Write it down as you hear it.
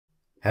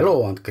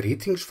Hello and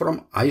greetings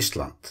from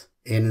Iceland.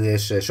 In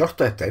this short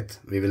update,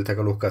 we will take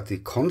a look at the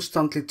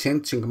constantly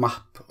changing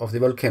map of the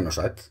volcano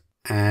site,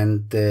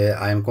 and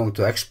I am going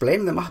to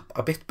explain the map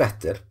a bit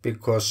better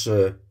because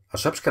a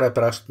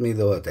subscriber asked me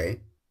the other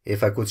day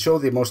if I could show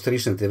the most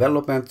recent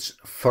developments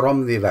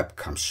from the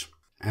webcams.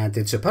 And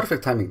it's a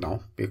perfect timing now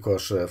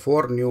because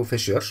 4 new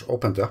fissures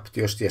opened up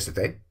just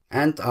yesterday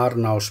and are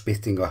now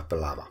spitting up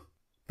lava.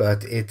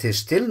 But it is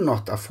still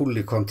not a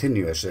fully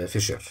continuous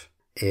fissure.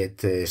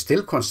 It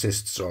still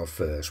consists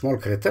of small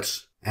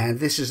craters, and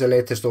this is the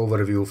latest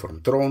overview from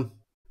drone.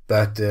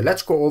 But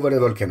let's go over the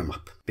volcano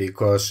map,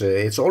 because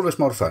it's always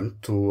more fun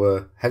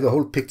to have the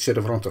whole picture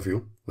in front of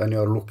you when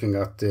you're looking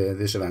at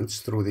these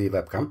events through the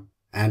webcam.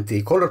 And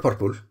the color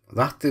purple,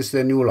 that is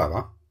the new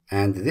lava,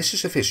 and this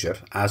is a fissure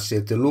as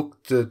it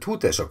looked 2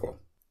 days ago.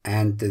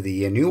 And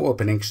the new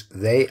openings,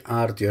 they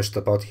are just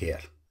about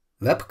here.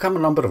 Webcam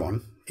number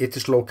 1, it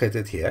is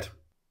located here.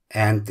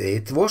 And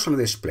it was on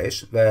this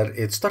place where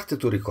it started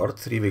to record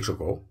 3 weeks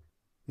ago.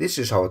 This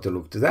is how it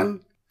looked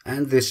then,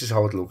 and this is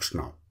how it looks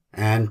now.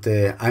 And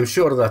I'm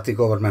sure that the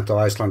government of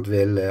Iceland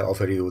will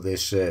offer you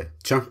this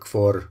chunk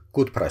for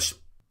good price,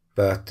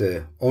 but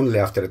only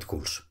after it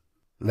cools.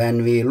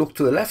 When we look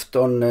to the left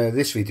on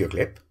this video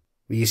clip,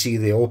 we see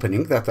the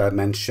opening that I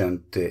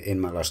mentioned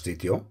in my last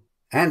video,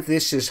 and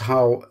this is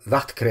how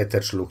that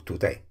craters look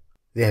today.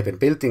 They have been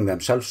building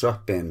themselves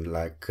up in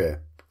like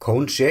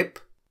cone shape,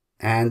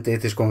 and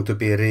it is going to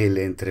be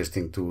really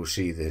interesting to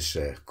see this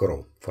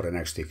grow for the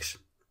next weeks.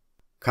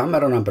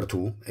 Camera number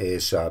 2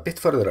 is a bit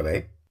further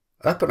away,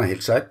 up on a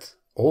hillside,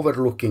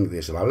 overlooking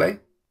this valley.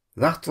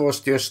 That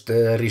was just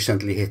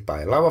recently hit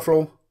by lava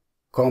flow,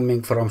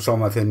 coming from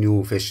some of the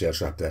new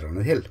fissures up there on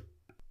the hill.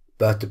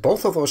 But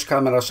both of those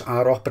cameras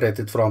are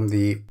operated from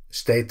the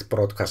State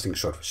Broadcasting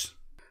Service.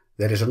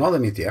 There is another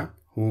media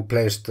who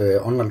placed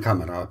the online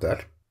camera up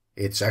there.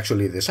 It's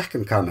actually the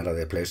second camera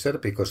they placed there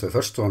because the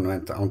first one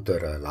went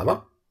under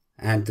lava.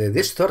 And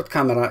this third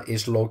camera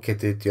is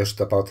located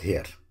just about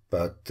here.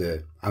 But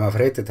I'm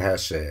afraid it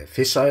has a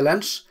fisheye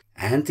lens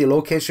and the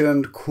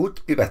location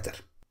could be better.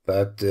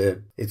 But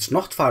it's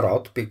not far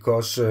out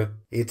because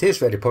it is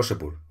very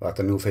possible that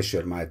a new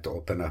fissure might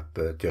open up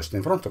just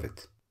in front of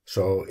it.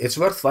 So it's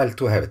worthwhile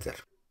to have it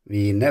there.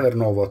 We never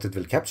know what it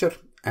will capture,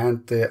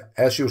 and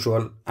as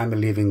usual I'm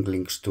leaving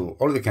links to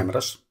all the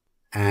cameras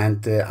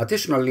and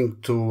additional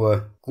link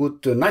to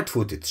good night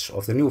footage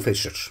of the new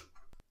fissures.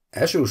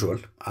 As usual,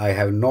 I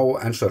have no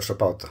answers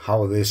about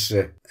how this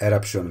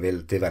eruption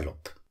will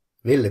develop.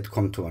 Will it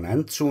come to an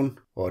end soon,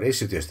 or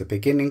is it just the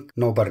beginning?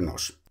 Nobody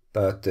knows.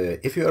 But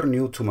if you are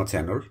new to my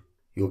channel,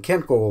 you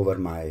can go over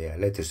my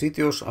latest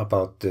videos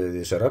about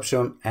this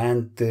eruption,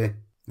 and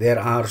there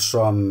are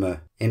some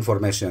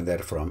information there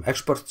from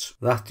experts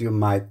that you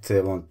might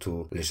want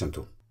to listen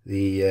to.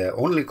 The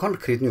only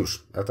concrete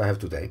news that I have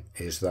today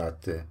is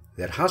that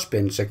there has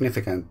been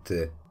significant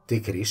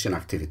decrease in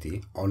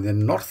activity on the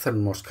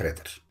northernmost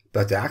crater,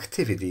 but the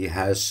activity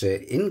has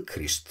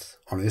increased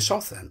on the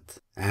south end.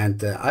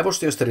 And I was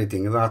just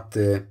reading that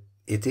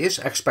it is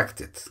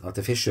expected that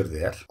the fissure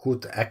there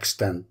could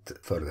extend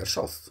further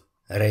south,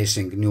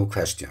 raising new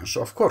questions,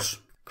 of course.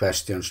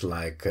 Questions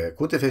like,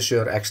 could the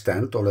fissure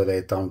extend all the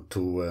way down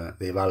to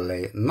the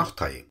valley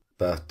Nátthagi?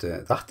 But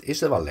that is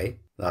the valley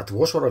that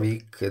was for a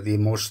week the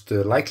most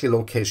likely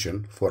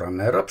location for an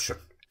eruption.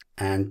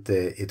 And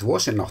it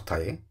was in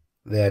Nátthagi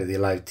where the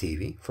live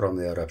TV from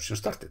the eruption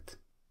started.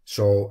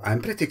 So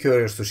I'm pretty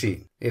curious to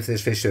see if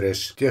this fissure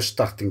is just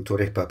starting to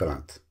rip up the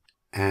land.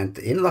 And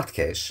in that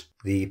case,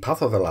 the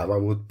path of the lava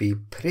would be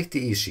pretty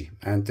easy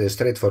and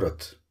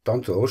straightforward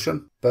down to the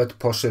ocean, but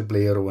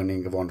possibly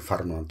ruining one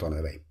farmland on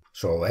the way.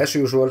 So as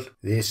usual,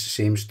 this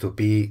seems to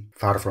be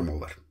far from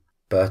over.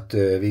 But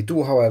we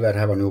do, however,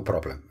 have a new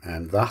problem,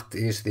 and that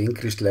is the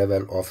increased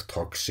level of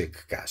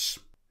toxic gas.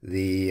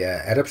 The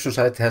eruption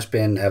site has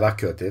been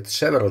evacuated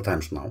several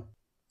times now,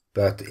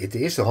 but it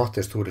is the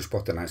hottest tourist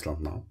spot in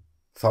Iceland now.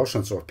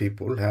 Thousands of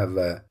people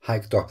have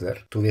hiked up there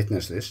to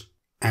witness this,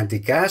 and the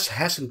gas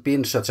hasn't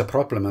been such a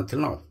problem until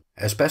now,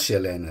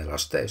 especially in the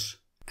last days.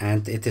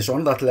 And it is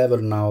on that level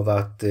now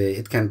that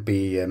it can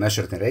be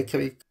measured in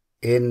Reykjavík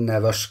in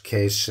worst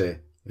case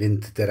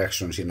wind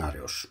direction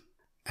scenarios.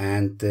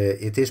 And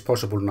it is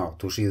possible now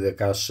to see the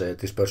gas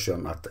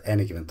dispersion at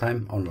any given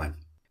time online.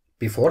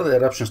 Before the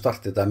eruption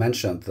started, I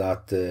mentioned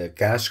that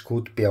gas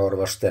could be our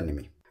worst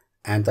enemy.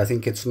 And I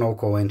think it's no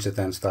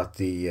coincidence that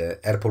the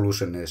air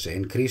pollution is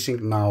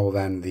increasing now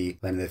when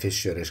the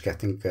fissure is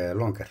getting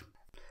longer.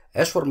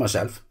 As for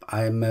myself,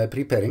 I'm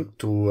preparing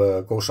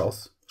to go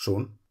south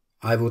soon.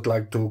 I would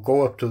like to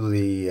go up to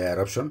the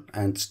eruption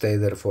and stay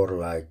there for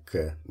like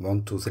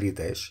 1 to 3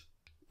 days,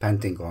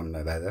 depending on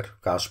weather,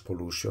 gas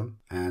pollution,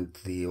 and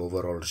the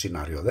overall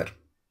scenario there.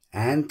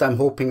 And I'm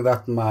hoping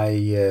that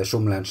my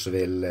zoom lens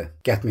will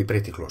get me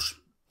pretty close.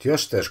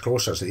 Just as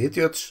close as the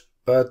idiots,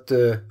 but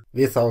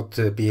without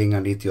being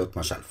an idiot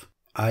myself.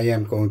 I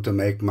am going to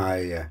make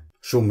my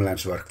zoom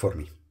lens work for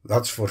me,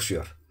 that's for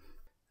sure.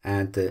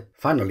 And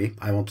finally,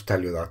 I want to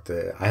tell you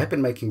that I have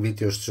been making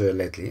videos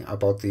lately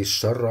about the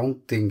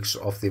surroundings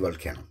of the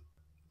volcano.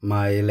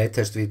 My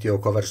latest video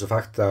covers the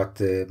fact that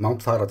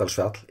Mount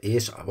Fagradalsfjall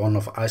is one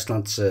of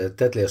Iceland's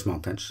deadliest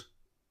mountains.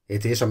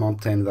 It is a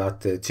mountain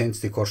that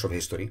changed the course of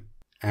history.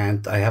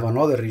 And I have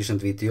another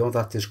recent video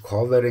that is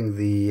covering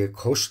the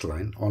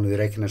coastline on the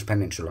Reykjanes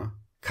Peninsula,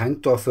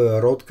 kind of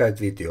a road guide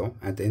video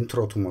and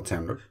intro to my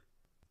channel.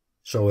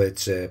 So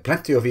it's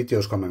plenty of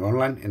videos coming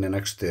online in the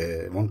next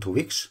 1-2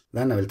 weeks.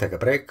 Then I will take a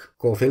break,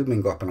 go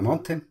filming up on a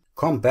mountain,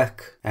 come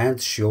back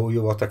and show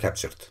you what I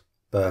captured.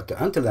 But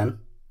until then,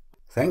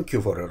 thank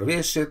you for your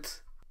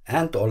visit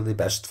and all the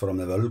best from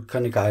the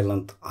volcanic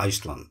island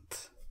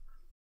Iceland.